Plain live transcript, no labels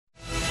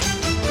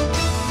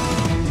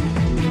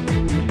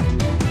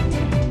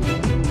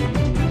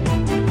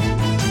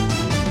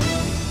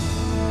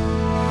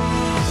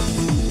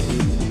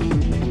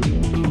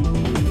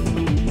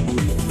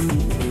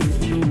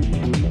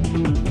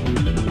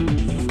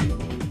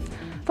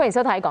歡迎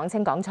收睇《講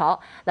清講楚》。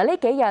嗱，呢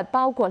幾日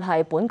包括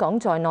係本港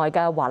在內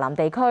嘅華南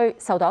地區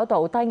受到一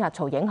道低壓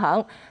槽影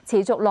響，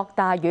持續落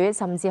大雨，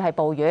甚至係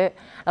暴雨。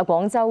嗱，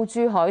廣州、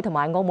珠海同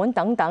埋澳門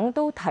等等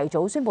都提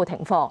早宣布停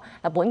課。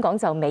嗱，本港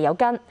就未有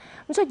跟。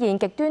咁出現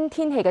極端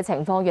天氣嘅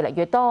情況越嚟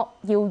越多，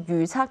要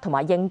預測同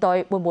埋應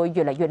對會唔會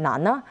越嚟越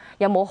難啦？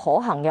有冇可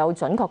行又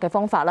準確嘅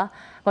方法啦？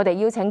我哋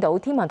邀請到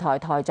天文台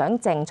台長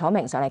鄭楚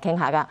明上嚟傾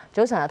下㗎。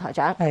早晨啊，台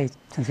長。係，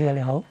陳小姐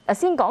你好。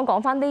先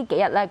講翻呢幾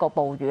日咧個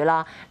暴雨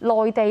啦。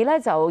內地咧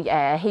就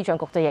氣象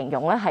局就形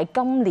容咧係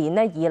今年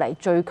咧以嚟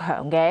最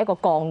強嘅一個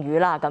降雨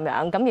啦咁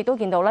樣。咁亦都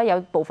見到咧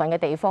有部分嘅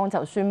地方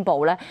就宣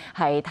布咧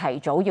係提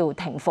早要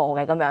停課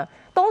嘅咁樣。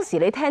當時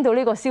你聽到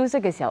呢個消息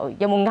嘅時候，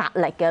有冇壓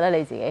力嘅咧？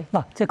你自己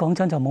嗱，即係講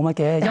真就冇乜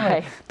嘅，因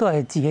為都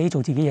係自己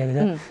做自己嘢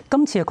嘅啫。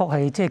今次嘅確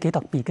係即係幾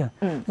特別嘅。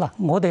嗱，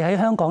我哋喺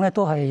香港咧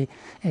都係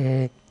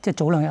即係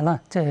早2日啦，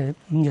即係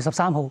5月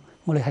13號，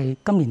我哋係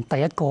今年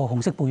第一個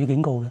紅色暴雨警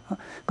告嘅。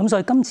咁所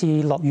以今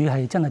次落雨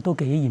係真係都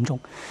幾嚴重。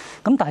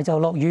咁但係就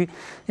落雨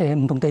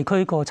唔同地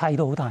區個差異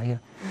都好大嘅。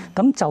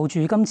咁就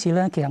住今次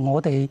咧，其實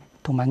我哋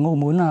同埋澳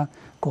門啊、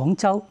廣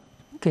州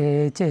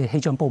嘅即係氣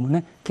象部門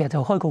咧，其實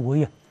就開個會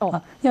嘅。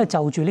因為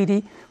就住呢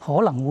啲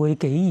可能會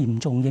幾嚴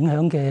重影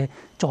響嘅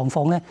狀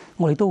況咧，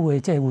我哋都會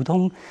即係互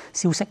通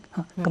消息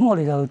嚇。咁我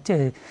哋就即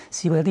係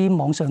試過一啲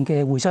網上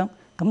嘅會商，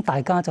咁大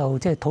家就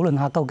即係討論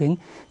下究竟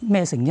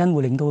咩成因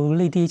會令到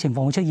呢啲情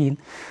況會出現，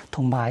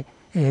同埋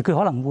佢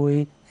可能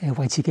會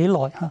維持幾耐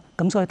嚇。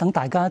咁所以等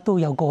大家都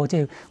有個即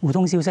係互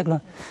通消息啦。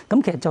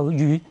咁其實就完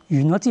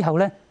咗之後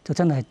咧，就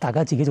真係大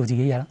家自己做自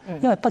己嘢啦。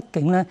因為畢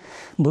竟咧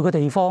每個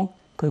地方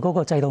佢嗰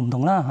個制度唔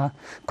同啦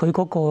嚇，佢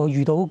嗰個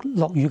遇到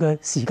落雨嘅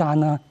時間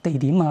啊、地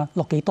點啊、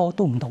落幾多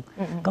都唔同，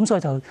咁所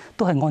以就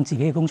都係按自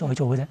己嘅工作去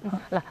做嘅啫。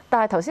嗱，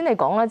但係頭先你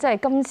講啦，即係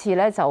今次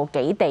咧就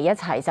幾地一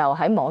齊就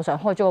喺網上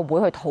開咗個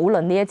會去討論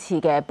呢一次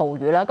嘅暴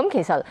雨啦。咁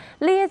其實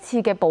呢一次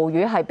嘅暴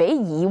雨係比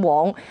以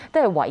往都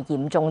係為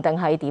嚴重定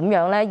係點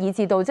樣咧？以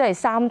至到即係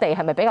3地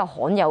係咪比較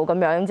罕有咁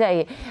樣，即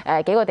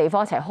係幾個地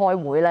方一齊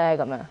開會咧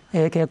咁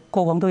樣？其實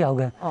過往都有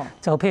嘅，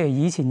就譬如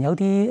以前有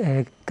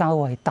啲較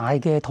為大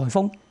嘅颱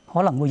風，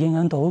可能會影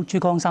響到珠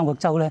江三角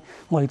洲咧，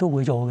我哋都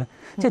會做嘅。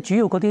即係主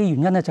要嗰啲原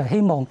因咧，就係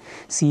希望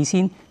事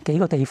先幾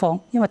個地方，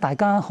因為大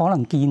家可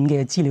能見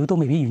嘅資料都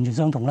未必完全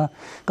相同啦。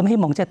咁希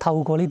望即係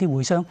透過呢啲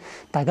會商，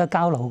大家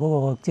交流嗰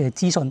個即係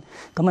資訊，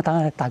咁啊等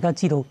下大家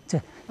知道即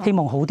係希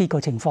望好啲個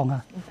情況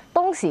啊。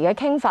當時嘅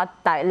傾法，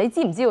但係你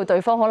知唔知道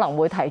對方可能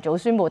會提早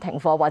宣布停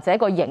課，或者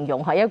個形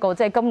容係一個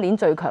即係今年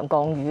最強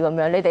降雨咁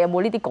樣？你哋有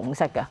冇呢啲共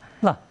識㗎？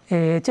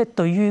嗱，即係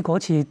對於嗰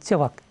次即係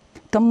話，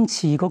今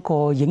次嗰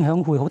個影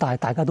響會好大，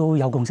大家都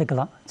有共識㗎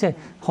啦。即係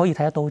可以睇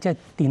得到，即係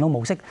電腦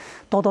模式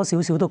多多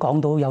少少都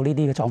講到有呢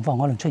啲嘅狀況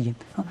可能出現。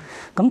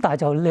咁但係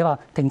就你話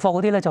停課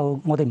嗰啲咧，就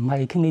我哋唔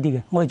係傾呢啲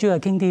嘅，我哋主要係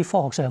傾啲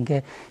科學上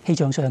嘅氣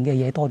象上嘅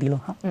嘢多啲咯。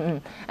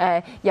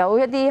有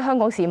一啲香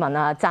港市民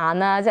啊讚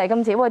啦，即係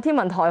今次喂天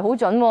文台好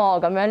準喎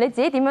咁樣，你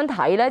自己點樣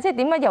睇咧？即係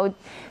點解又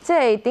即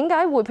係點解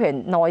會譬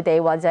如內地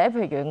或者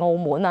譬如澳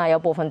門啊，有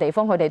部分地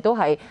方佢哋都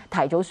係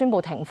提早宣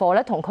布停課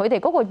咧，同佢哋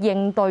嗰個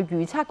應對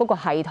預測嗰個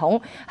系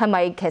統係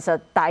咪其實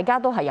大家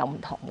都係有唔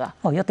同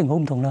㗎？一定好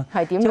唔同啦。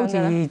係點樣嘅咧？即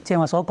好似正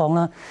話所講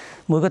啦，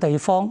每個地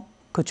方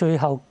佢最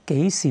後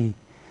幾時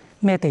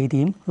咩地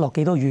點落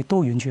幾多雨都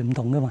完全唔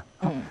同㗎嘛。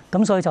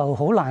咁所以就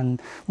好難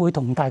會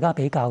同大家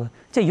比較嘅。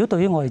即係如果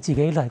對於我哋自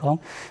己嚟講，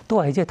都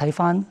係即係睇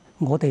返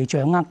我哋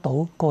掌握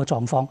到個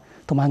狀況，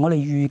同埋我哋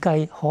預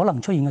計可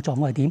能出現嘅狀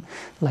況係點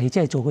嚟，即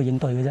係做個應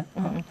對嘅啫。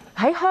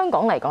喺香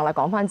港嚟講啦，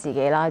講返自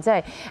己啦，即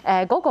係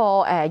嗰個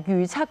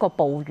預測個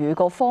暴雨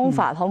個方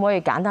法，可唔可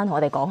以簡單同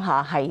我哋講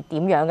下係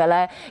點樣嘅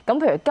咧？咁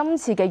譬如今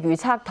次嘅預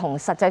測同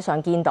實際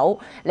上見到，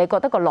你覺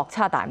得個落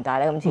差大唔大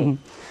咧？今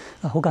次？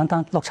好簡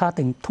單，落差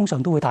通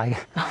常都會大嘅。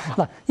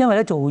嗱，因為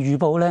咧做預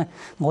報咧，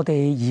我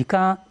哋而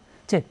家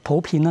即係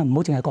普遍啦，唔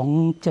好淨係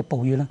講即係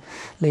暴雨啦。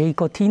你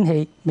個天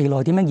氣未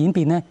來點樣演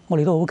變咧？我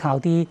哋都好靠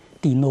啲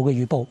電腦嘅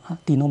預報，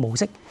電腦模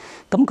式。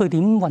咁佢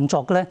點運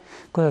作嘅咧？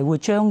佢係會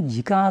將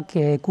而家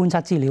嘅觀察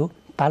資料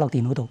擺落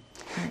電腦度，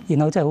然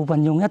後就會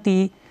運用一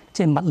啲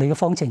即係物理嘅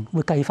方程，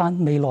會計翻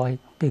未來譬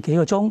如幾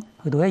個鐘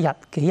去到一日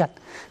幾日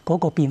嗰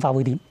個變化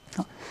會點。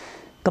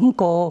咁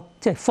個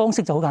即係方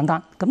式就好簡單。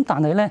咁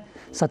但係咧，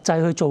實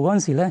際去做嗰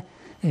陣時咧，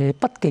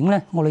畢竟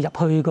咧，我哋入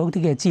去嗰啲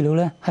嘅資料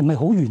咧，係咪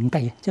好完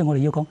備？即係我哋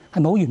要講係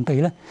咪好完備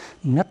咧？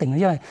唔一定嘅，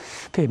因為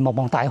譬如茫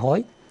茫大海，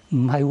唔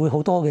係會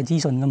好多嘅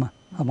資訊噶嘛，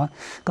係嘛？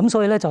咁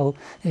所以咧就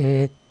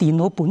電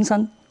腦本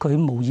身佢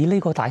模擬呢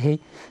個大氣，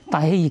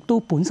大氣亦都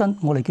本身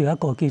我哋叫一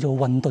個叫做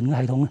混沌嘅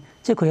系統，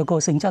即係佢有個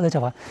性質咧，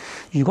就話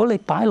如果你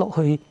擺落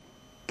去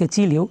嘅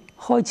資料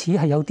開始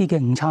係有啲嘅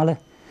誤差咧，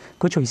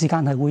佢隨時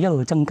間係會一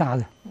路增加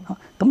嘅。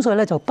咁所以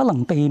咧就不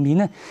能避免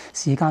咧，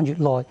時間越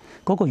耐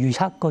嗰個預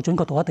測個準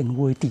確度一定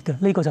會跌嘅，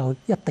呢個就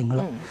一定噶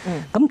啦。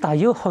咁但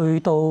係如果去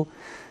到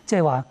即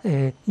係話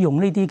用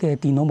呢啲嘅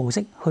電腦模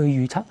式去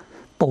預測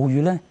暴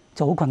雨咧，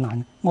就好困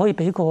難。我可以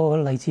俾個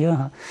例子啦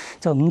嚇，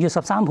就5月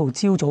13號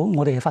朝早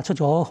我哋發出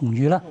咗紅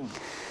雨啦。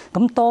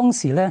咁當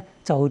時咧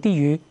就啲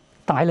雨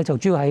帶咧就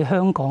主要喺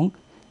香港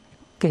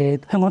嘅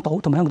香港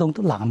島同埋香港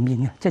島南面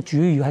嘅，即係主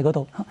要雨喺嗰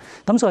度。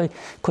咁所以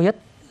佢一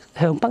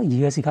向北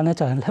移嘅時間咧，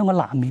就係香港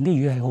南面啲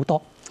雨係好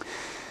多。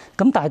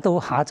咁但係到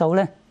下晝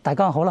咧，大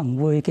家可能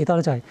會記得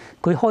咧，就係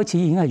佢開始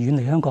已經係遠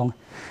離香港，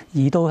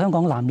移到香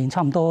港南面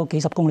差唔多幾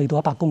十公里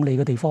到100公里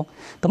嘅地方。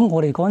咁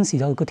我哋嗰陣時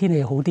就個天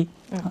氣好啲。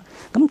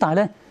咁但係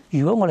咧，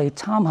如果我哋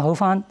參考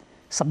翻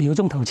12個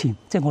鐘頭前，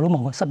即係我都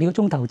望過12個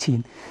鐘頭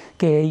前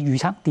嘅預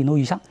測，電腦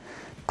預測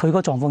佢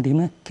個狀況點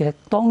咧？其實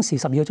當時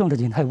12個鐘頭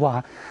前係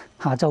話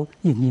下晝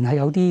仍然係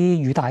有啲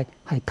雨帶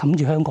係冚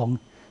住香港。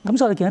咁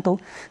所以你見得到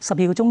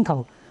12個鐘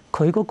頭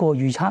佢嗰個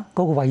預測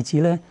嗰個位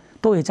置咧，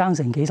都係爭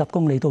成幾十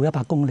公里到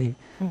100公里。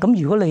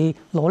咁如果你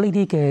攞呢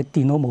啲嘅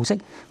電腦模式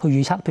去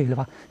預測，譬如你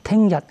話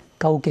聽日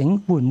究竟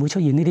會唔會出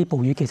現呢啲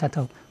暴雨，其實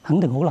就肯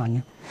定好難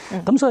嘅。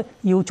咁所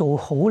以要做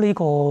好呢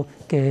個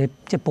嘅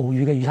即係暴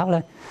雨嘅預測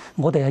咧，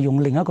我哋係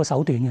用另一個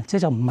手段嘅，即係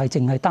就唔係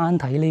淨係單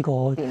睇呢個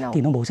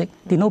電腦模式。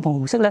電腦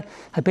模式咧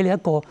係俾你一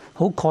個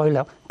好概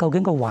略，究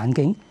竟個環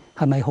境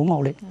係咪好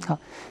惡劣嚇？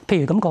譬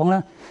如咁講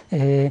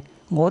咧，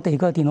我哋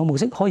嘅電腦模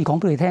式可以講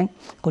俾你聽，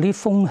嗰啲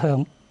風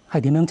向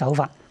係點樣走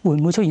法，會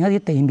唔會出現一啲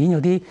地面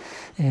有啲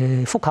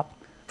複合？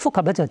複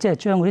合咧就即係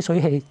將嗰啲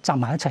水氣集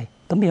埋一齊，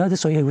咁變咗啲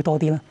水氣會多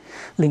啲啦。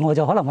另外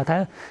就可能話睇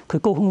下佢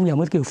高空有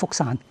冇啲叫輻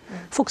散，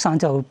輻散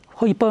就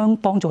可以幫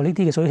助呢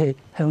啲嘅水氣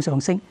向上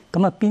升。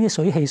咁啊，邊啲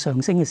水氣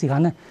上升嘅時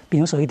間咧，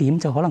變咗水點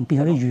就可能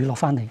變咗啲雨落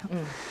翻嚟。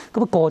咁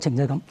個過程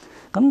就係咁。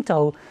咁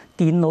就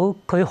電腦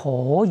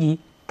佢可以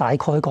大概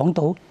講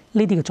到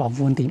呢啲嘅狀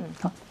況點，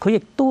佢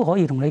亦都可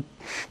以同你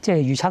即係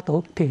預測到，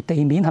譬如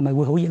地面係咪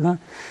會好熱啦，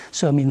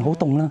上面好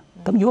凍啦。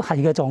咁如果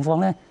係嘅狀況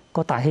咧，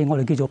個大氣我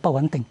哋叫做不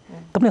穩定。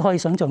咁你可以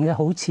想象咧，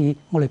好似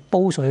我哋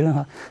煲水啦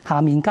嚇，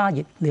下面加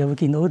熱，你又會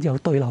見到有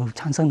對流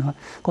產生嚇，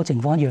個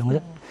情況一樣嘅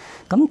啫。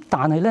咁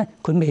但係咧，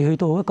佢未去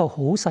到一個好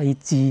細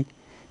緻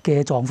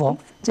嘅狀況，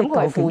即係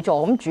佢係輔助。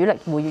咁主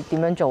力會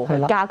點樣做去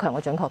加強個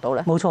準確度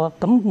咧？冇錯。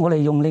咁我哋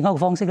用另一個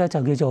方式咧，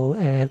就叫做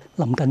臨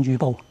近預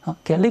報嚇。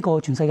其實呢個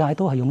全世界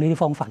都係用呢啲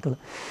方法噶啦。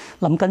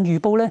臨近預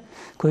報咧，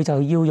佢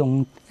就要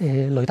用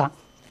雷達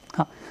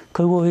嚇，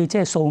佢會即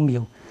係掃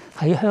描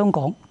喺香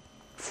港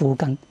附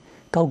近。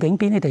究竟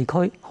邊啲地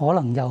區可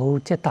能有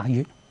即係大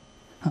雨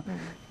嚇？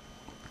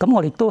咁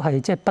我哋都係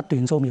即係不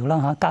斷掃描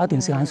啦嚇，隔一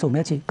段時間掃描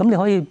一次。咁你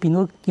可以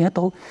見得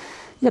到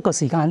一個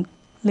時間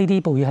呢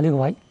啲暴雨喺呢個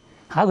位，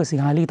下一個時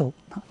間喺呢度。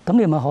咁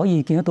你咪可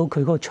以見得到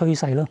佢嗰個趨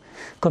勢咯。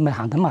佢咪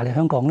行緊埋嚟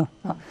香港咯。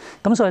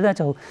咁所以咧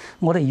就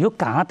我哋如果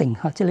假定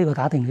嚇，即係呢個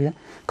假定嘅啫，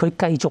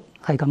佢繼續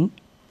係咁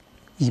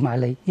移埋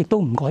嚟，亦都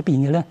唔改變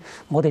嘅咧，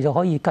我哋就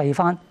可以計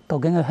翻究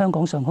竟喺香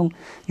港上空，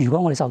如果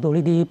我哋受到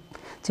呢啲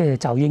即係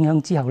驟雨影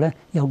響之後咧，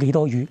有幾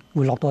多雨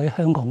會落到喺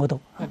香港嗰度？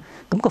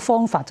咁個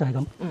方法就係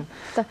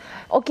咁。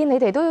我見你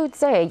哋都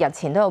即係日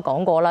前都有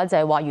講過啦，就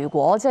係話如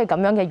果即係咁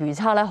樣嘅預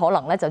測咧，可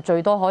能咧就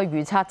最多可以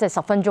預測即係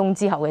10分鐘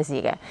之後嘅事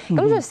嘅。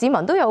咁所以市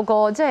民都有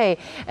個即係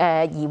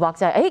疑惑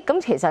就係，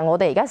咁其實我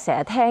哋而家成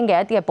日聽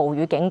嘅一啲嘅暴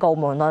雨警告，無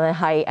論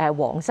係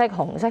黃色、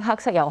紅色、黑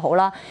色又好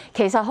啦，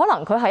其實可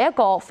能佢係一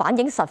個反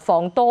映實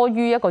況多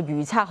於一個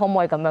預測，可唔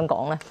可以咁樣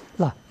講咧？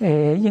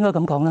嗱，應該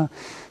咁講啦。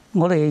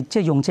我哋即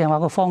係用正話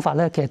個方法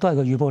咧，其實都係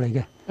個預報嚟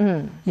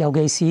嘅。尤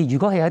其是如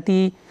果係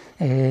一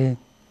啲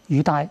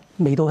雨帶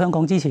未到香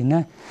港之前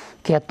咧，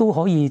其實都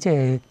可以即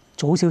係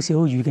早少少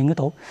預警得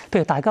到。譬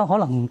如大家可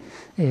能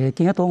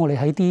見得到我哋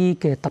喺啲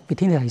嘅特別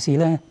天氣提示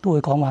咧，都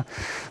會講話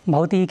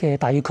某啲嘅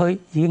大雨區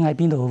已經喺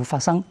邊度發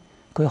生，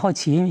佢開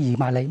始移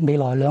埋嚟，未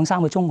來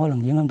2-3個鐘可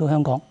能影響到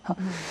香港。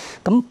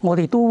咁我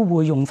哋都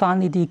會用翻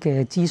呢啲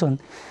嘅資訊，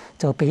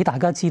就俾大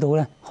家知道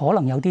咧，可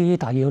能有啲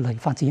大雨嚟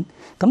發展。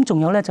咁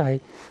仲有咧就係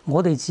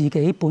我哋自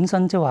己本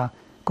身即係話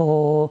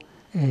個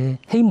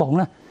希望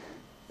咧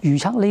預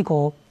測呢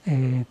個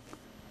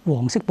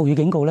黃色暴雨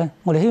警告咧，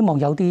我哋希望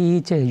有啲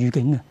即係預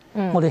警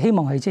嘅。我哋希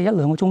望係即係1-2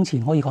個鐘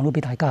前可以講到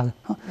俾大家嘅。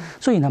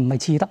雖然係唔係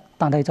次得，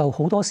但係就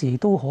好多時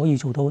都可以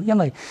做到，因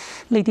為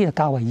呢啲係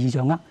較為易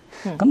掌握。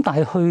咁但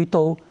係去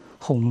到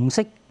紅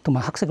色同埋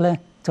黑色咧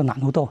就難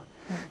好多。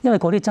因為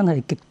嗰啲真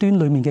係極端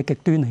裡面嘅極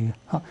端嚟嘅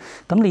嚇，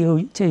咁你要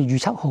即係預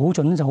測好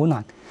準就好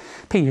難。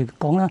譬如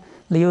講啦，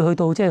你要去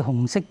到即係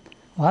紅色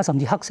或者甚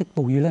至黑色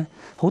暴雨咧，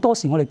好多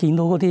時我哋見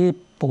到嗰啲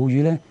暴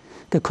雨咧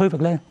嘅區域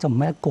咧就唔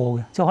係一個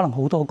嘅，即係可能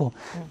好多個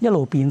一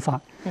路變化。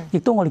亦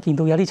都我哋見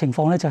到有啲情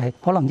況咧，就係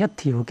可能一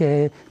條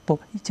嘅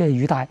即係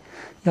雨帶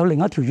有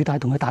另一條雨帶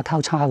同佢打交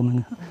叉咁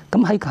樣。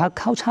咁喺打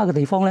交叉嘅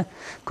地方咧，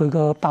佢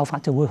個爆發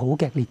就會好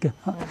劇烈嘅。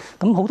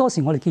咁好多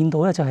時我哋見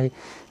到咧就係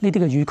呢啲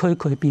嘅雨區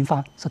佢變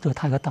化實在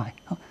太過大，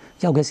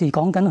尤其是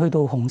講緊去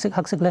到紅色、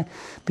黑色咧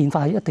變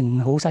化一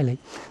定好犀利。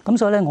咁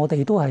所以咧我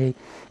哋都係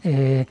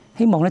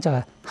希望咧就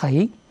係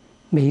喺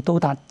未到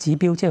達指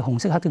標即係紅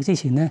色、黑色之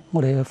前咧，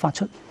我哋發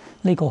出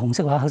呢個紅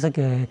色或者黑色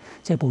嘅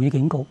即係暴雨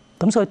警告。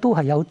咁所以都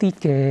係有啲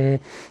嘅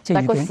即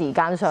係預警。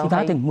但係個時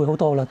間一定唔會好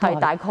多啦，係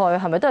大概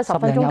係咪都係10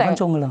分鐘定？10-20分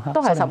鐘㗎啦，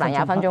都係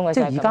10-20分鐘嘅。即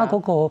係而家嗰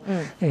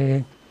個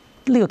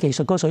呢個技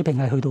術嗰個水平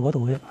係去到嗰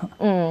度嘅。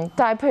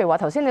但係譬如話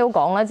頭先你都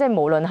講啦，即係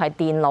無論係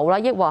電腦啦，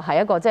抑或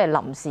係一個即係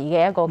臨時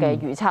嘅一個嘅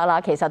預測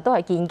啦，其實都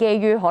係建基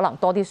於可能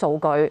多啲數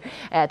據，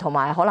同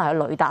埋可能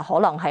係雷達，可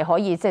能係可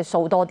以即係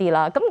掃多啲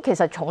啦。咁其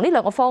實從呢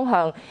兩個方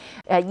向，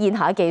現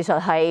下嘅技術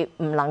係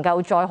唔能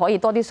夠再可以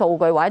多啲數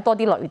據或者多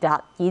啲雷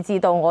達，以至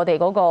到我哋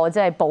嗰個即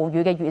係暴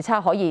雨嘅預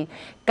測可以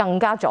更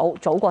加早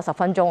過10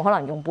分鐘，可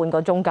能用半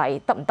個鐘計，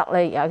得唔得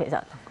咧？而家其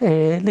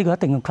實呢個一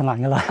定困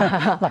難㗎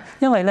啦。嗱，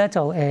因為咧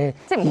就即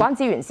係唔關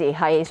資源事，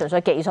係純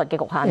粹技術嘅局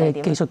限係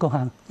點？技術局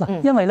限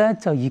嗱，因為咧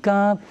就而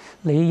家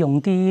你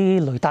用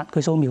啲雷達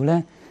佢掃描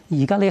咧，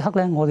而家呢一刻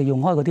咧我哋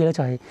用開嗰啲咧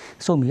就係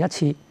掃描一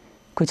次，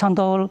佢差唔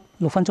多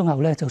6分鐘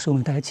後咧就掃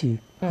描第一次。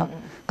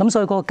咁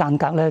所以嗰個間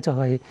隔咧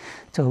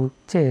就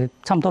即係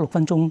差唔多6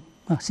分鐘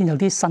先有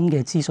啲新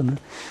嘅資訊啦。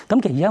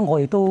咁其實而家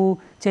我哋都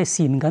即係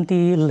試驗緊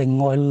啲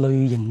另外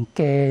類型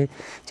嘅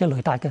即係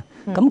雷達嘅。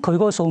咁佢嗰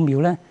個掃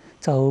描咧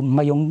就唔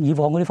係用以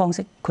往嗰啲方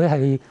式，佢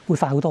係會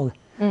快好多嘅。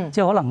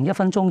即係可能1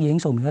分鐘已經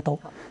掃描得到。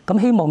咁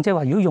希望即係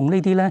話，如果用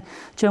呢啲咧，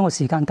將個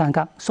時間間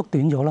隔縮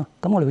短咗啦，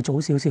咁我哋會早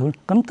少少。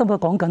咁不過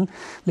講緊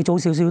你早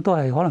少少都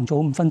係可能早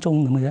5分鐘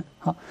咁嘅啫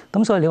嚇。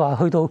咁所以你話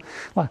去到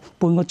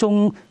半個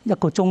鐘、1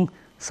個鐘，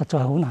實在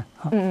係好難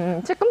嚇。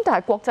即係咁，但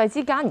係國際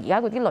之間而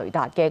家嗰啲雷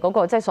達嘅嗰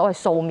個即係所謂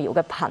掃描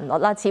嘅頻率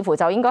啦，似乎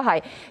就應該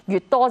係越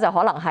多就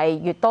可能係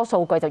越多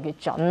數據就越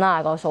準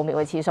啦，個掃描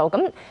嘅次數。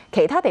咁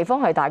其他地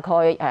方係大概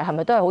係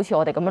咪都係好似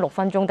我哋咁樣6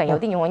分鐘，定有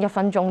啲用緊1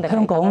分鐘？定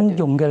香港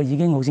用嘅已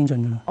經好先進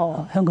㗎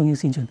啦。香港已經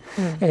先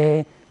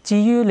進。至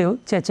於你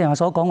即係正話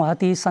所講話一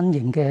啲新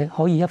型嘅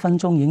可以1分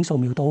鐘已經掃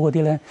描到嗰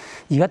啲咧，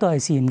而家都係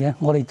試驗嘅，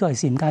我哋都係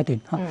試驗階段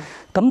嚇。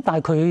咁但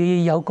係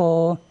佢有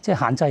個即係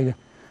限制嘅。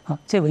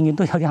即係永遠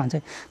都有啲限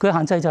制，佢嘅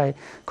限制就係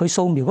佢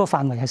掃描嗰個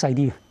範圍係細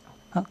啲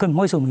嘅，佢唔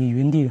可以掃描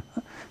遠啲嘅。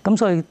咁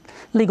所以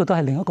呢個都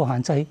係另一個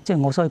限制，即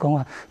係我所以講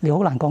話你好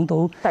難講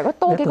到。但係如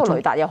果多幾個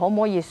雷達，又可唔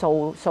可以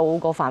掃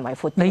個範圍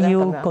闊啲咧？你要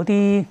嗰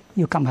啲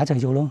要夾埋一齊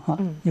做咯，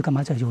要夾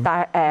埋一齊做。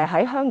但係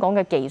喺香港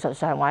嘅技術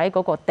上或者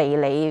嗰個地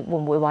理會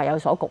唔會話有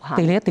所局限？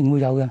地理一定會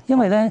有嘅，因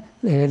為咧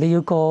你要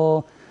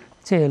個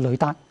即係雷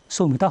達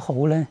掃描得好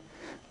咧，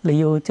你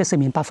要即係四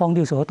面八方都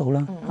要掃得到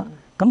啦。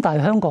咁但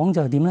係香港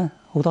就點咧？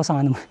好多山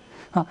啊嘛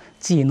嚇，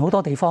自然好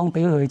多地方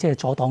俾佢即係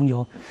阻擋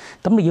咗。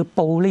咁你要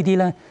報呢啲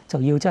咧，就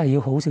要真係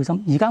要好小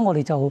心。而家我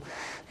哋就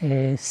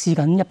試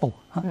緊一步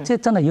嚇，即係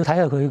真係要睇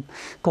下佢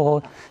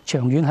個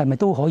長遠係咪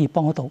都可以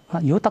幫得到嚇。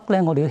如果得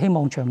咧，我哋希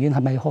望長遠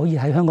係咪可以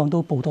喺香港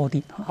都報多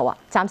啲？好啊，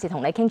暫時同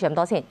你傾住咁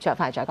多先，再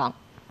翻嚟再講。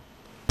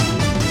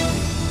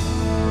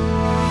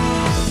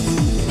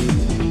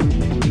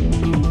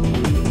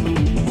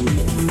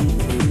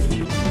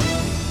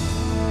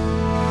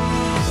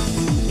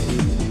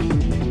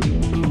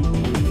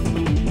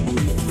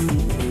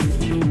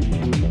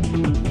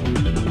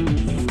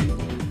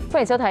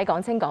歡迎收睇《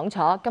講清講楚》，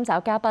今集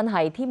嘉賓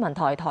係天文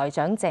台台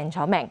長鄭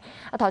楚明。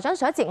台長，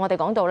上一節我哋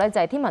講到咧，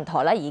就係天文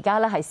台咧而家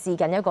咧係試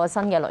緊一個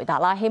新嘅雷達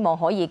啦，希望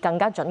可以更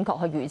加準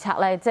確去預測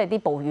咧，即係啲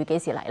暴雨幾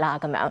時嚟啦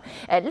咁樣。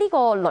呢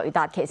個雷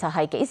達其實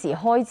係幾時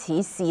開始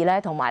試咧？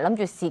同埋諗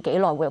住試幾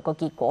耐會有個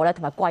結果咧？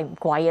同埋貴唔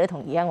貴咧？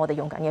同而家我哋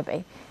用緊嘅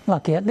比嗱，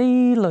其實呢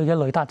類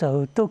嘅雷達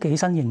就都幾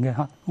新型嘅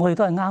嚇，我哋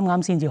都係啱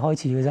啱先至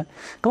開始嘅啫。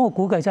咁我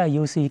估計真係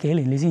要試幾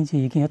年你先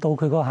至見得到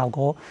佢嗰個效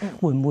果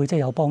會唔會即係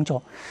有幫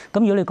助。咁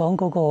如果你講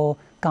嗰個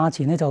價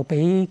錢咧，就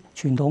比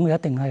傳統嘅一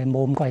定係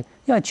冇咁貴，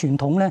因為傳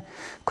統咧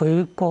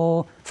佢個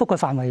覆蓋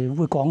範圍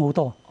會廣好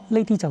多，呢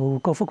啲就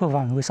個覆蓋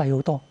範圍會細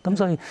好多，咁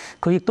所以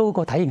佢亦都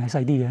個體型係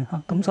細啲嘅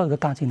嚇，咁所以個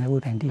價錢係會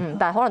平啲。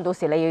但係可能到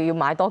時你要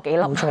買多幾粒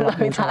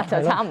雷達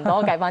就差唔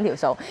多計翻條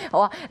數。好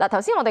啊，嗱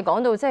頭先我哋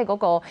講到即係嗰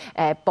個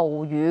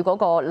暴雨嗰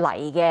個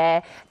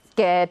嚟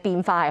嘅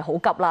變化係好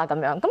急啦咁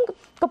樣，咁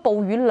個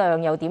暴雨量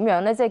又點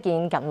樣咧？即係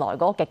見近來嗰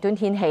個極端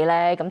天氣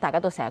咧，咁大家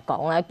都成日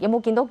講咧，有冇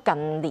見到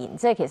近年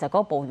即係其實嗰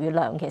個暴雨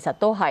量其實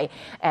都係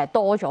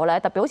多咗咧？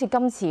特別好似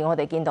今次我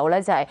哋見到咧，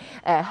就係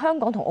香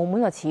港同澳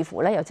門嘅似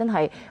乎咧又真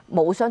係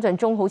冇想象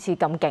中好似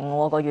咁勁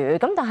喎個雨，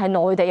咁但係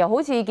內地又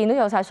好似見到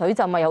有晒水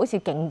浸啊，又好似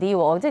勁啲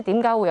喎，即係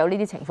點解會有呢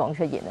啲情況出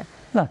現咧？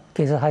嗱，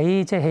其實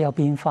喺即係氣候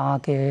變化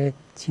嘅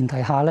前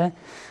提下咧，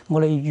我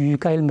哋預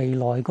計未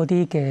來嗰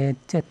啲嘅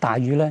即係大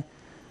雨咧，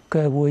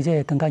佢係會即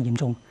係更加嚴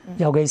重，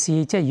尤其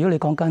是即係如果你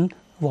講緊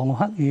黃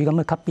黑雨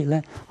咁嘅級別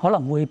咧，可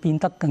能會變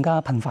得更加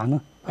頻繁咯，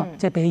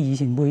即係比以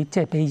前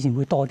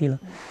會多啲啦。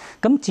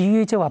咁至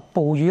於即係話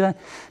暴雨咧，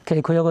其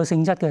實佢有個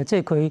性質嘅，即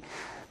係佢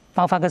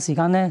爆發嘅時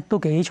間咧都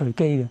幾隨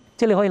機嘅，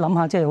即係你可以諗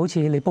下，即係好似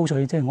你煲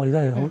水，即係我哋都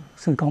係好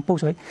成日講煲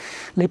水，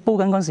你煲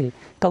緊嗰時，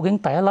究竟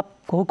第一粒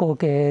嗰個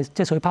嘅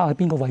即係水泡喺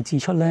邊個位置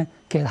出咧？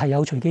其實係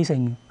有隨機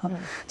性嘅，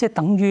即係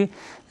等於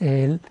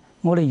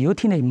我哋如果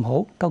天氣唔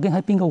好，究竟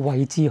喺邊個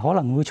位置可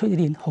能會出一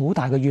啲好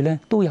大嘅雨咧，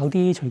都有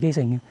啲隨機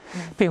性嘅。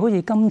譬如好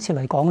似今次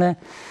嚟講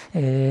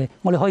咧，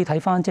我哋可以睇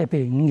翻即係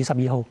譬如5月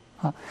12號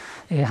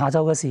嚇，下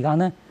晝嘅時間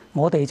咧，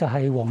我哋就係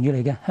黃雨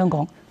嚟嘅，香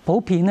港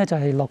普遍咧就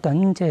係落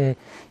緊即係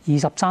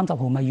20-30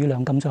毫米雨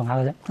量咁上下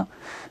嘅啫。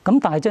咁但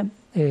係即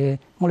係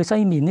我哋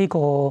西面呢個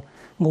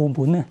澳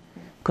門咧，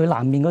佢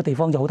南面嗰地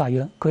方就好大雨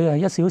啦，佢係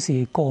1小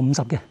時過50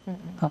嘅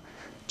嚇。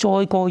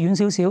再過遠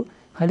少少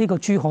喺呢個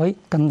珠海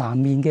近南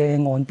面嘅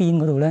岸邊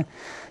嗰度咧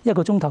，1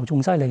個鐘頭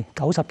仲犀利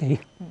90幾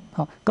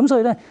嚇。咁所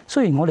以咧，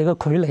雖然我哋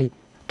嘅距離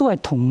都係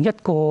同一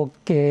個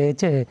嘅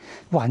即係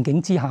環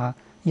境之下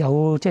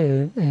有即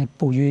係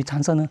暴雨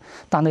產生啦，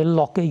但係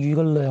落嘅雨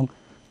嘅量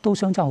都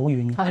相差好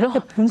遠嘅。係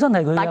咯，本身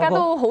係佢大家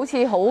都好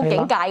似好警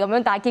戒咁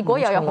樣，但係結果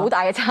又有好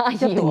大嘅差異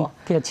喎。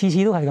其實次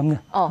次都係咁嘅。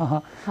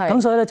哦，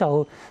咁所以咧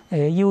就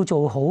要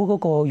做好嗰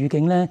個預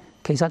警咧，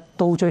其實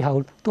到最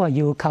後都係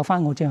要靠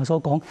翻我正話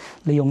所講，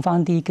利用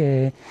翻啲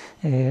嘅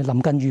臨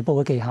近預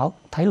報嘅技巧，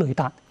睇雷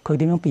達佢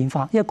點樣變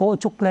化，因為嗰個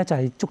捉咧就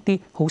係捉啲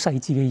好細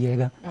緻嘅嘢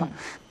嘅。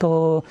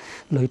個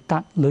雷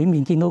達裡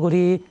面見到嗰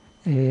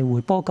啲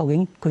回波，究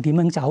竟佢點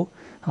樣走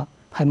嚇？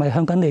係咪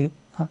向緊你？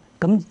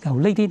咁由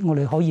呢啲我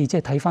哋可以即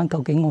係睇翻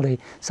究竟我哋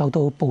受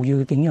到暴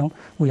雨嘅影響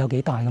會有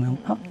幾大咁樣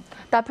嚇。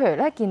但係譬如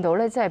咧見到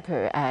咧，即係譬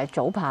如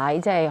早排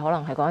即係可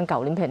能係講緊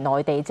舊年，譬如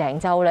內地鄭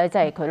州咧，即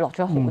係佢落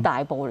咗好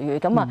大暴雨，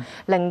咁啊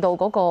令到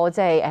嗰個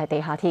即係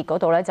地下鐵嗰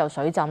度咧就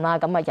水浸啦，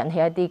咁啊引起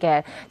一啲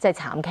嘅即係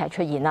慘劇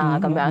出現啦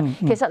咁樣。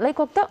其實你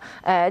覺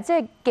得即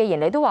係既然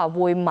你都話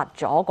會密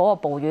咗嗰個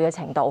暴雨嘅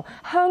程度，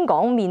香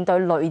港面對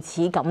類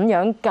似咁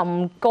樣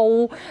咁高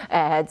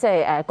即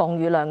係降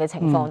雨量嘅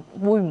情況，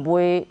會唔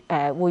會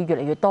會越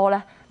嚟越多咧？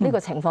呢個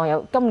情況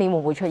有今年會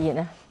唔會出現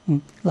咧？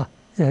嗱。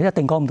一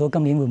定講唔到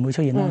今年會唔會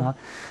出現啦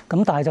嚇，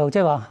咁但係就即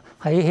係話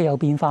喺氣候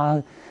變化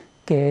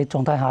嘅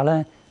狀態下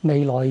咧，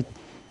未來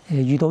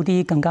遇到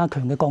啲更加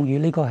強嘅降雨，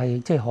呢個係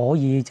即係可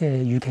以即係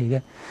預期嘅。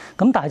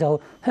咁但係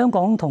就香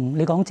港同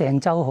你講鄭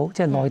州好，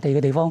即係內地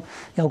嘅地方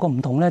有個唔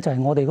同咧，就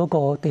係我哋嗰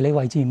個地理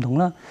位置唔同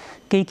啦，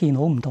基建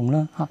好唔同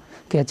啦嚇。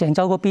其實鄭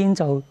州嗰邊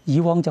就以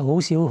往就好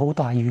少好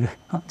大雨嘅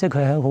嚇，即係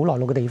佢係好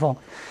內陸嘅地方。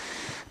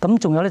咁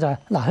仲有咧就係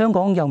嗱，香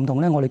港又唔同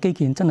咧，我哋基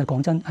建真係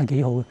講真係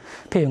幾好嘅。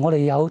譬如我哋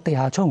有地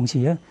下蓄洪池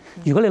咧，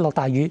如果你落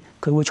大雨，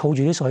佢會儲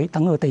住啲水，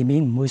等個地面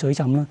唔會水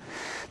浸啦。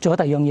仲有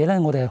第二樣嘢咧，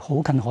我哋係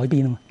好近海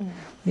邊啊嘛。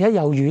你一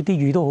有雨，啲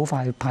雨都好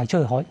快排出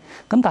去海。咁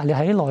但係你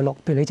喺內陸，譬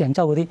如你鄭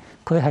州嗰啲，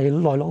佢係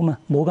內陸啊嘛，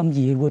冇咁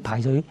易會排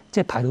水，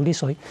即係排到啲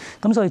水。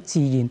咁所以自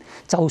然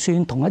就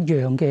算同一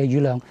樣嘅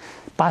雨量，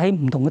擺喺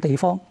唔同嘅地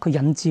方，佢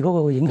引致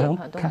嗰個影響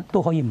都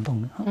可以唔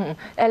同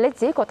嘅。你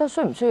自己覺得需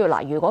唔需要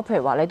嗱？如果譬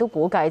如話你都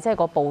估計即係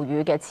個暴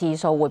雨嘅次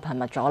數會頻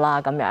密咗啦，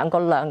咁樣個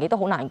量亦都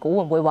好難估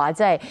會唔會話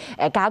即係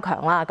加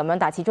強啦咁樣。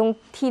但係始終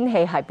天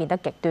氣係變得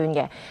極端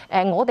嘅。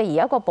我哋而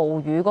家個暴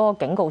雨嗰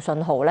個警告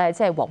信號咧，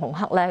即係黃紅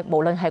黑咧，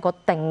無論係個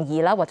定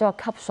義啦或者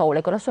個級數，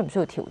你覺得需唔需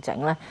要調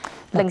整咧？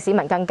令市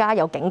民更加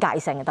有警戒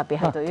性，特別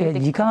係對於其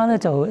實而家咧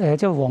就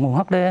即係黃紅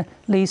黑咧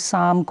呢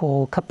3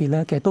個級別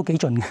咧，其實都幾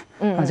盡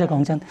嘅。即係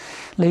講真。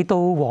你到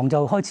黃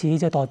就開始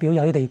即係代表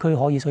有啲地區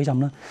可以水浸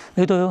啦，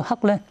你到黑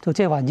咧就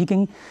即係話已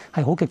經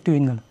係好極端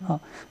㗎啦嚇。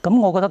咁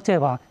我覺得即係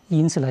話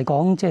現時嚟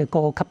講，即係個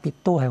級別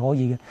都係可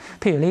以嘅。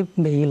譬如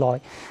你未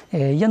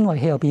來因為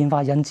氣候變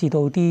化引致到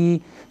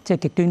啲即係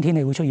極端天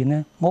氣會出現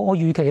咧，我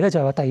預期咧就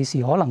係話第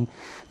時可能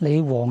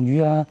你黃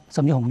雨啊，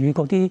甚至紅雨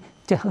嗰啲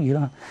即係黑雨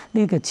啦，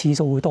呢個次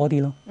數會多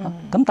啲咯。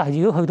咁但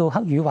係如果去到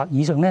黑雨或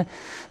以上咧，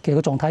其實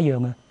個狀態一樣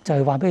嘅，就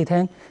係話俾你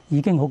聽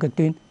已經好極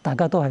端，大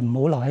家都係唔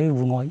好留喺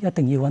戶外，一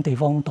定要揾地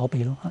方躲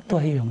避咯，都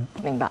係一樣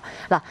嘅。明白。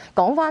嗱，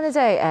講翻咧，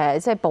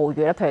即係暴雨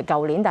咧。譬如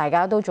舊年大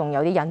家都仲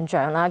有啲印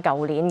象啦，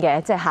舊年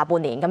嘅即係下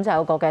半年咁就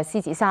有個嘅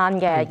獅子山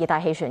嘅熱帶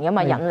氣旋咁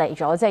啊，引嚟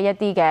咗即係一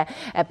啲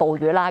嘅暴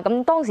雨啦。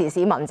咁當時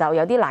市民就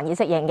有啲難以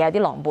適應嘅，有啲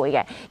狼狽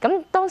嘅。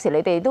咁當時你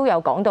哋都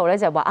有講到咧，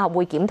就係話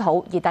會檢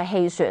討熱帶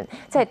氣旋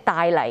即係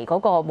帶嚟嗰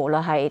個無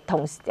論係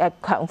同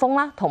強風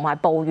啦，同埋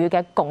暴雨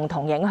嘅共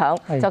同影響，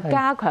就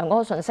加強嗰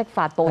個信息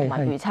發布同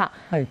埋預測。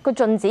個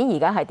進展而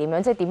家係點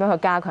樣？即係點樣去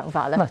加強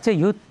法咧？即係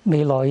如果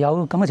未來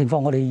有咁嘅情況，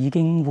我哋已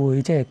經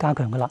會即係加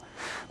強㗎啦。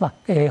嗱，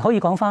可以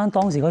講翻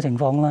當時嗰個情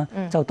況啦。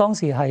就當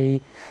時係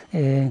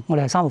我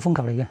哋係3號風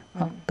球嚟嘅，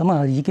咁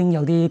啊已經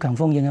有啲強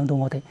風影響到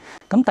我哋。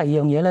咁第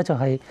二樣嘢咧就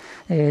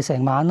係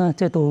成晚啦，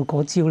即係到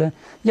嗰朝咧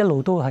一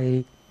路都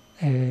係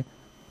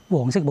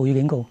黃色暴雨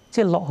警告，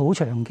即係落好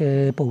長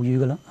嘅暴雨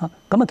㗎啦。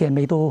咁啊其實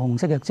未到紅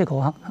色嘅，即係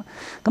嗰刻。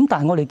咁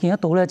但係我哋見得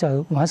到咧，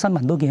就或者新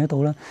聞都見得到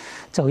啦，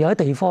就有啲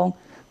地方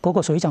嗰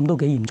個水浸都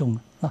幾嚴重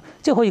嗱。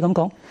即係可以咁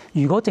講，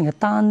如果淨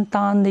係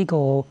單呢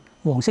個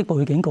黃色暴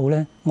雨警告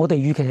咧，我哋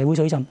預期係會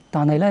水浸，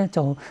但係咧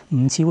就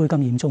唔似會咁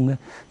嚴重嘅，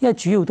因為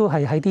主要都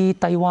係喺啲低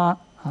窪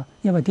嚇，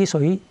因為啲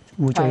水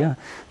匯聚啊。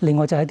另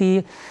外就係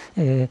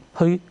啲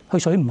去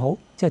水唔好，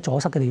即係阻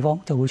塞嘅地方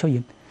就會出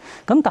現。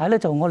咁但係咧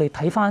就我哋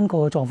睇翻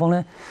個狀況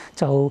咧，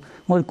就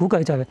我哋估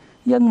計就係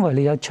因為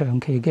你有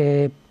長期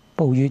嘅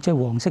暴雨，即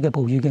係黃色嘅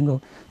暴雨警告，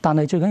但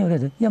係最緊要咧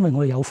就因為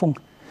我哋有風，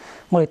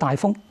我哋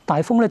大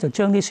風咧就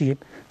將啲樹葉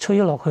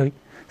吹咗落去，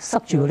塞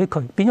住嗰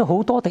啲渠，變咗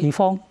好多地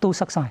方都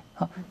塞晒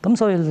嚇，咁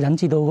所以引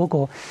致到嗰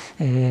個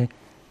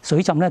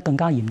水浸咧更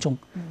加嚴重。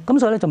咁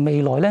所以咧就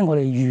未來咧，我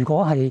哋如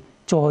果係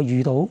再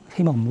遇到，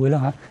希望唔會啦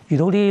嚇，遇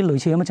到啲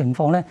類似咁嘅情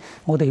況咧，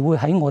我哋會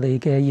喺我哋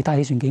嘅熱帶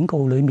氣旋警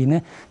告裏面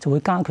咧，就會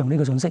加強呢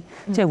個信息，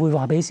即係會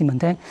話俾市民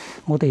聽，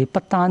我哋不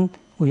單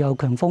會有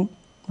強風，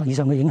或以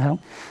上嘅影響。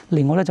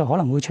另外咧就可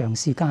能會長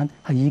時間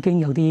係已經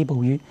有啲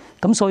暴雨，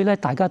咁所以咧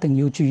大家一定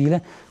要注意咧，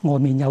外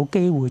面有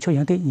機會出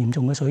現一啲嚴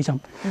重嘅水浸。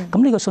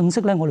咁呢個信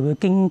息咧，我哋會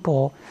經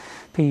過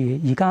譬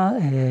如而家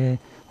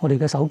我哋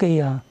嘅手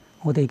機啊，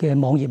我哋嘅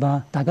網頁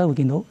啊，大家會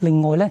見到。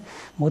另外咧，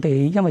我哋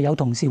因為有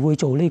同事會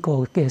做呢個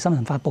嘅新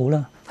聞發布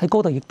啦，喺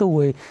嗰度亦都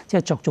會即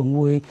係着重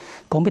會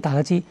講俾大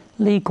家知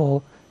呢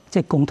個即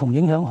係共同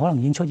影響可能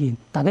已經出現，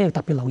大家要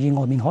特別留意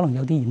外面可能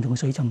有啲嚴重嘅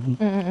水浸。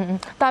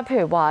但係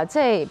譬如話，即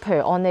係譬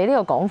如按你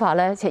呢個講法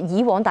咧，其實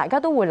以往大家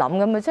都會諗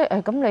咁啊，即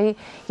係咁你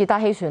熱帶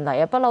氣旋嚟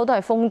啊，不嬲都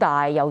係風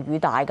大又雨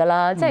大㗎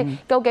啦。即係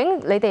究竟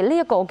你哋呢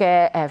一個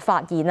嘅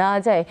發現啦，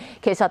即係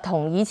其實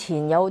同以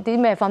前有啲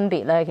咩分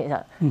別咧？其實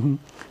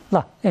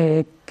嗱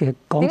其實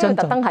講真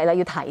特登係啦，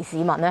要提市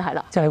民咧，係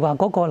啦，就係話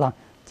嗰個嗱，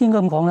應該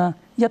咁講啦。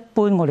一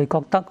般我哋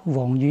覺得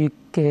黃雨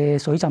嘅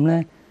水浸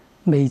咧，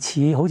未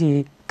似好似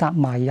夾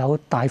埋有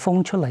大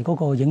風出嚟嗰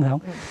個影響。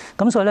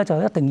咁所以咧就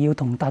一定要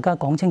同大家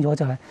講清楚，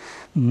就係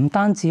唔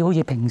單止好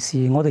似平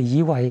時我哋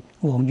以為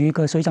黃雨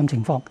嘅水浸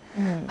情況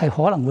係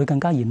可能會更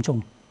加嚴重。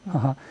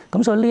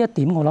咁所以呢一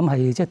點我諗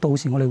係即係到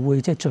時我哋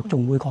會即係着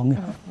重會講嘅。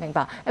明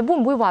白。會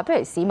唔會話，譬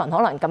如市民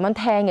可能咁樣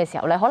聽嘅時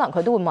候咧，可能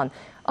佢都會問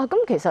啊，咁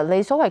其實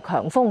你所謂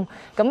強風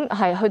咁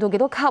係去到幾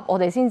多級，我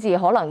哋先至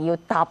可能要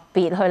特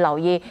別去留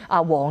意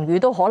啊，黃雨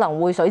都可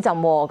能會水浸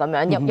喎咁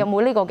樣。有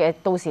冇呢個嘅？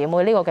到時有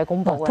冇呢個嘅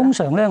公佈嘅？通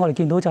常咧，我哋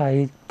見到就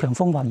係強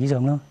風或以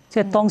上啦，即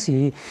係當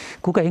時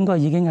估計應該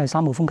已經係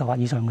3號風球或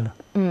以上㗎啦。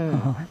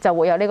就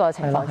會有呢個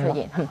情況出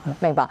現。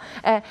明白。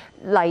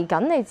嚟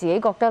緊你自己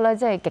覺得咧，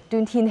即係極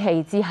端天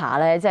氣之下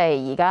咧，即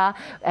係而家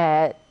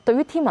對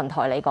於天文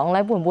台嚟講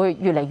咧，會唔會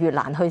越嚟越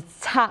難去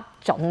測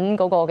準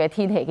嗰個嘅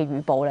天氣嘅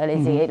預報咧？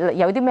你自己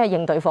有啲咩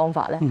應對方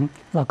法咧？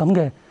嗱咁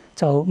嘅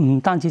就唔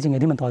單止淨係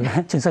天文台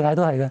嘅，全世界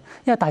都係嘅，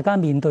因為大家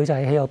面對就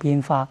係氣候變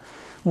化，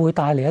會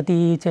帶嚟一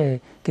啲即係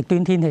極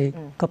端天氣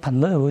個頻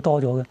率係會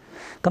多咗嘅。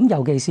咁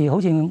尤其是好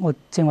似我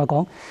正話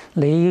講，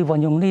你運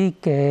用呢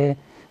嘅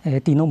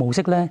電腦模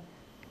式咧，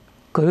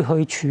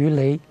佢去處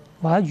理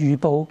或者預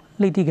報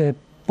呢啲嘅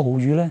暴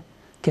雨咧，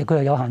其實佢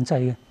係有限制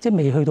嘅，即係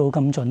未去到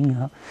咁準嘅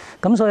嚇。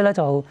咁所以咧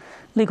就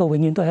呢個永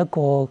遠都係一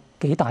個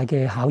幾大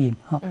嘅考驗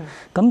嚇。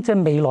咁即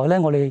係未來咧，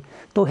我哋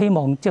都希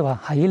望即係話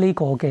喺呢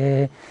個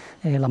嘅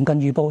臨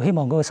近預報，希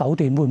望嗰個手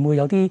段會唔會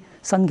有啲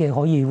新嘅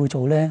可以會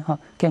做咧嚇。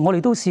其實我哋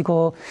都試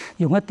過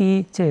用一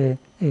啲即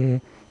係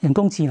人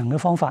工智能嘅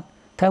方法，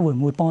睇下會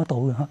唔會幫得到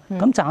嘅嚇。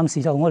咁暫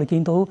時就我哋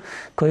見到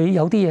佢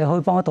有啲嘢可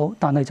以幫得到，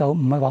但係就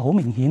唔係話好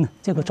明顯，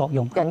即係個作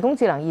用。人工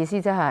智能意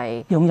思即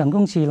係用人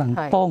工智能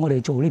幫我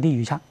哋做呢啲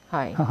預測。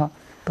係。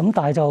咁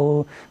但係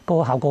就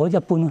個效果一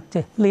般咯，即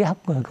係呢一刻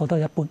我係覺得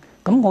一般。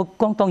咁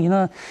我當然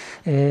啦，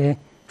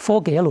科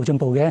技一路進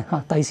步嘅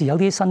嚇，第時有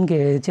啲新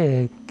嘅即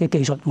係嘅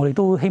技術，我哋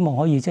都希望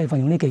可以即係運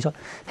用呢啲技術，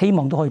希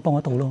望都可以幫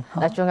得到咯。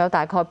嗱，仲有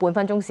大概半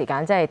分鐘時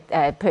間，即係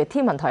譬如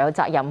天文台有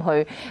責任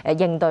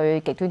去應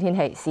對極端天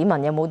氣，市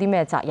民有冇啲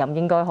咩責任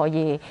應該可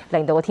以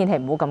令到個天氣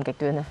唔好咁極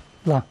端咧？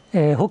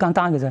嗱，好簡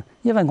單嘅啫，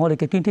因為我哋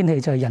極端天氣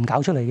就係人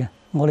搞出嚟嘅，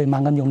我哋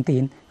猛咁用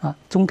電嚇，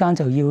中間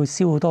就要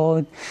燒好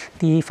多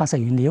啲化石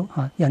原料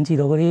嚇，引致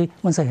到嗰啲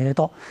溫室氣體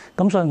多，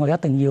咁所以我哋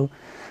一定要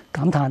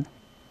減碳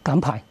減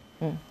排，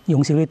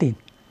用少啲電，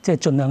即係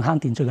盡量慳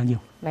電最緊要。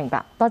明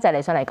白，多謝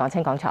你上嚟講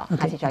清講楚，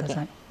下次再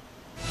見。